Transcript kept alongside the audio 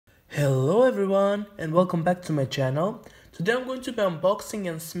Hello everyone and welcome back to my channel. Today I'm going to be unboxing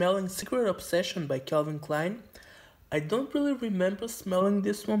and smelling Secret Obsession by Calvin Klein. I don't really remember smelling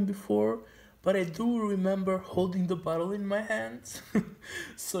this one before, but I do remember holding the bottle in my hands.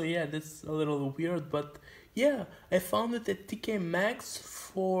 So yeah, that's a little weird, but yeah, I found it at TK Maxx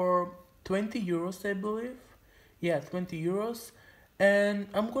for 20 euros, I believe. Yeah, 20 euros. And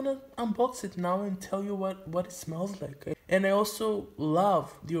I'm gonna unbox it now and tell you what it smells like. And I also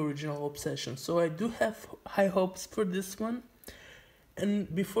love the original Obsession, so I do have high hopes for this one.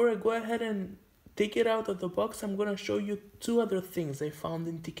 And before I go ahead and take it out of the box, I'm gonna show you two other things I found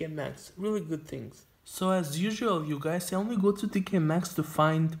in TK Maxx. Really good things. So as usual, you guys, I only go to TK Maxx to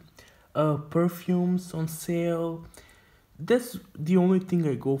find perfumes on sale. That's the only thing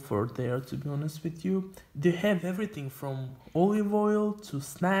I go for there, to be honest with you. They have everything from olive oil to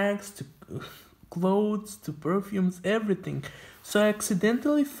snacks to clothes to perfumes, everything. So I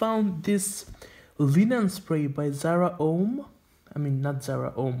accidentally found this linen spray by Zara Home. I mean, not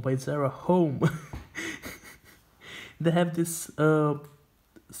Zara Home, by Zara Home. They have this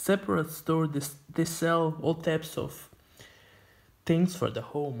separate store. They sell all types of things for the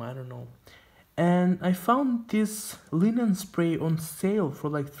home, I don't know. And I found this linen spray on sale for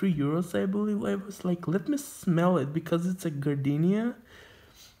like 3 euros, I believe. I was like, let me smell it because it's a gardenia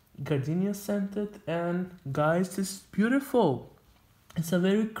scented, and guys, it's beautiful. It's a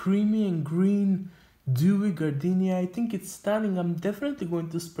very creamy and green dewy gardenia. I think it's stunning. I'm definitely going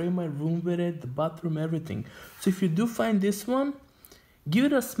to spray my room with it, the bathroom, everything. So if you do find this one, give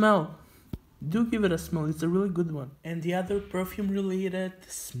it a smell. Do give it a smell, it's a really good one. And the other perfume related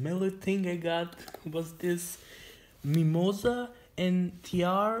smelly thing I got was this Mimosa and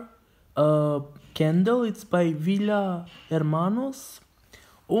Tiar candle. It's by Villa Hermanos.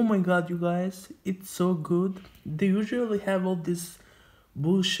 Oh my god, you guys, it's so good. They usually have all this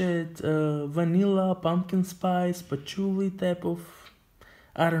bullshit vanilla, pumpkin spice, patchouli type of,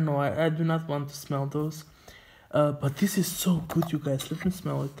 I don't know, I do not want to smell those. But this is so good, you guys. Let me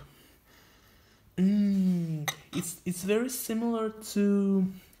smell it. It's very similar to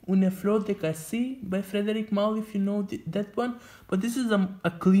Une Fleur de Cassis by Frederic Malle, if you know that one, but this is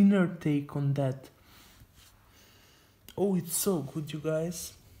a cleaner take on that. Oh, it's so good, you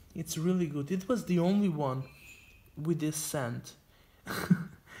guys. It's really good. It was the only one with this scent.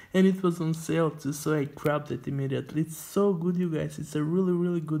 And it was on sale too, so I grabbed it immediately. It's so good, you guys. It's a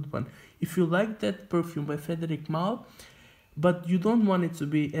really good one. If you like that perfume by Frederic Malle, but you don't want it to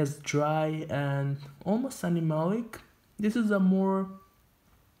be as dry and almost animalic, this is a more,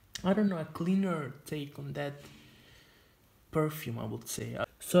 I don't know, a cleaner take on that perfume, I would say.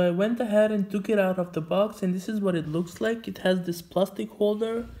 So I went ahead and took it out of the box, and this is what it looks like. It has this plastic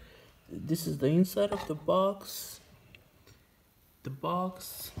holder. This is the inside of the box.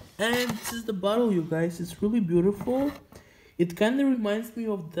 And this is the bottle, you guys. It's really beautiful. It kind of reminds me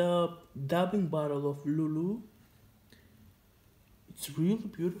of the dabbing bottle of Lulu. It's really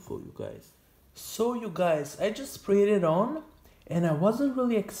beautiful, you guys. So you guys, I just sprayed it on, and I wasn't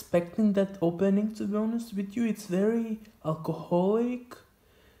really expecting that opening, to be honest with you. It's very alcoholic.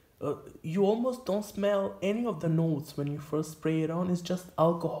 You almost don't smell any of the notes when you first spray it on. It's just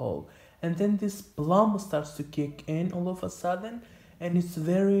alcohol. And then this plum starts to kick in all of a sudden, and it's a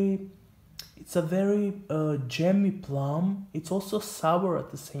very jammy plum. It's also sour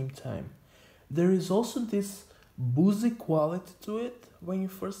at the same time. There is also this boozy quality to it when you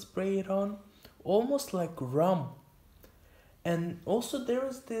first spray it on, almost like rum. And also there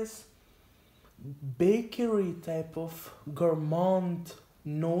is this bakery type of gourmand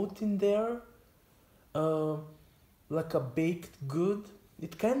note in there, like a baked good.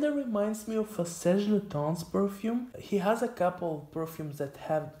 It kind of reminds me of a Serge Lutens perfume. He has a couple of perfumes that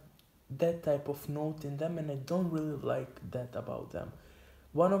have that type of note in them, and I don't really like that about them.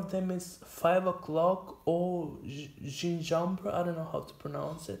 One of them is 5 o'clock au gingembre. I don't know how to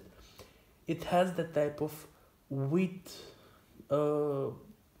pronounce it. It has that type of wheat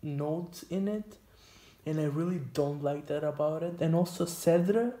note in it, and I really don't like that about it. And also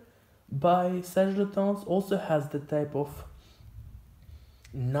Cedre by Serge Lutens also has the type of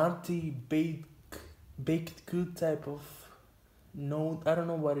nutty baked good type of note. I don't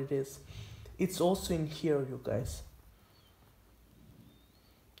know what it is. It's also in here, you guys.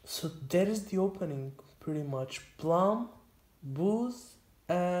 So that is the opening, pretty much. Plum, booze,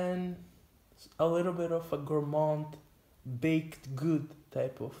 and a little bit of a gourmand baked good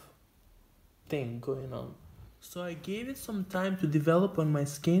type of thing going on. So I gave it some time to develop on my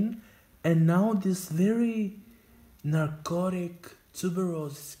skin, and now this very narcotic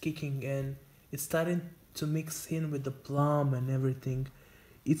tuberose is kicking in. It's starting to mix in with the plum and everything.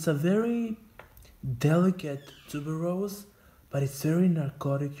 It's a very delicate tuberose, but it's very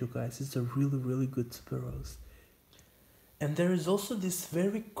narcotic, you guys. It's a really, really good tuberose. And there is also this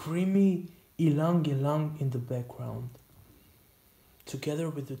very creamy ylang ylang in the background, together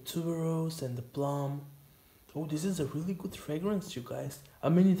with the tuberose and the plum. Oh, this is a really good fragrance, you guys. I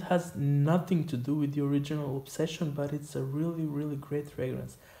mean, it has nothing to do with the original Obsession, but it's a really, really great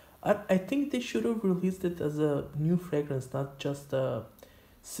fragrance. I think they should have released it as a new fragrance, not just a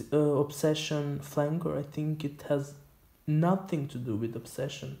Obsession flanker. I think it has nothing to do with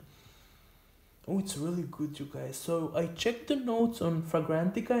Obsession. Oh, it's really good, you guys. So I checked the notes on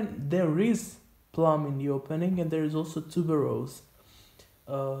Fragrantica, and there is plum in the opening, and there is also tuberose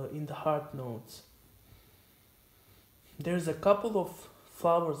in the heart notes. There's a couple of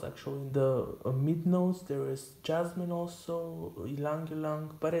flowers actually in the mid notes. There is jasmine also, ylang ylang,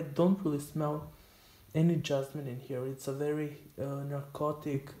 but I don't really smell any jasmine in here. It's a very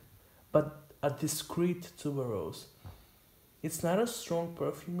narcotic, but a discreet tuberose. It's not a strong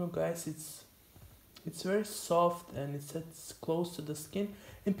perfume, you guys. It's very soft and it sits close to the skin.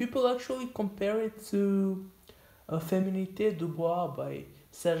 And people actually compare it to Féminité du Bois by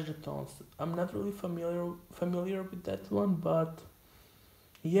Serge de Tons. I'm not really familiar with that one, but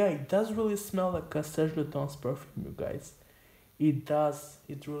yeah, it does really smell like a Serge de Tons perfume, you guys. It does.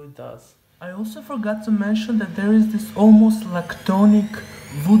 It really does. I also forgot to mention that there is this almost lactonic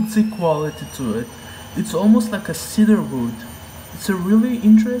woodsy quality to it. It's almost like a cedar wood. It's a really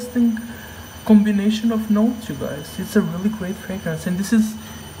interesting combination of notes, you guys. It's a really great fragrance, and this is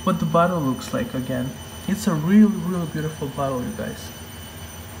what the bottle looks like again. It's a really, really beautiful bottle, you guys.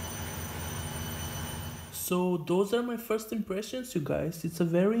 So those are my first impressions, you guys. It's a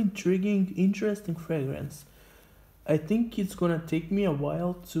very intriguing, interesting fragrance. I think it's gonna take me a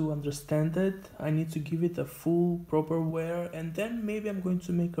while to understand it. I need to give it a full proper wear, and then maybe I'm going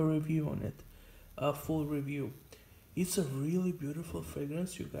to make a review on it. A full review. It's a really beautiful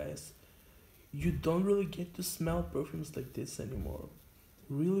fragrance, you guys. You don't really get to smell perfumes like this anymore.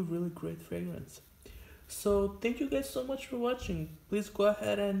 Really, really great fragrance. So thank you guys so much for watching. Please go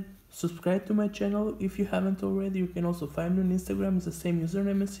ahead and subscribe to my channel if you haven't already. You can also find me on Instagram. It's the same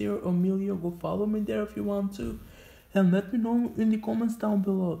username as here, Emilio. Go follow me there if you want to. And let me know in the comments down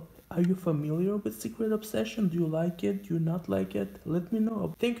below. Are you familiar with Secret Obsession? Do you like it? Do you not like it? Let me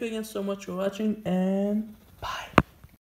know. Thank you again so much for watching, and bye.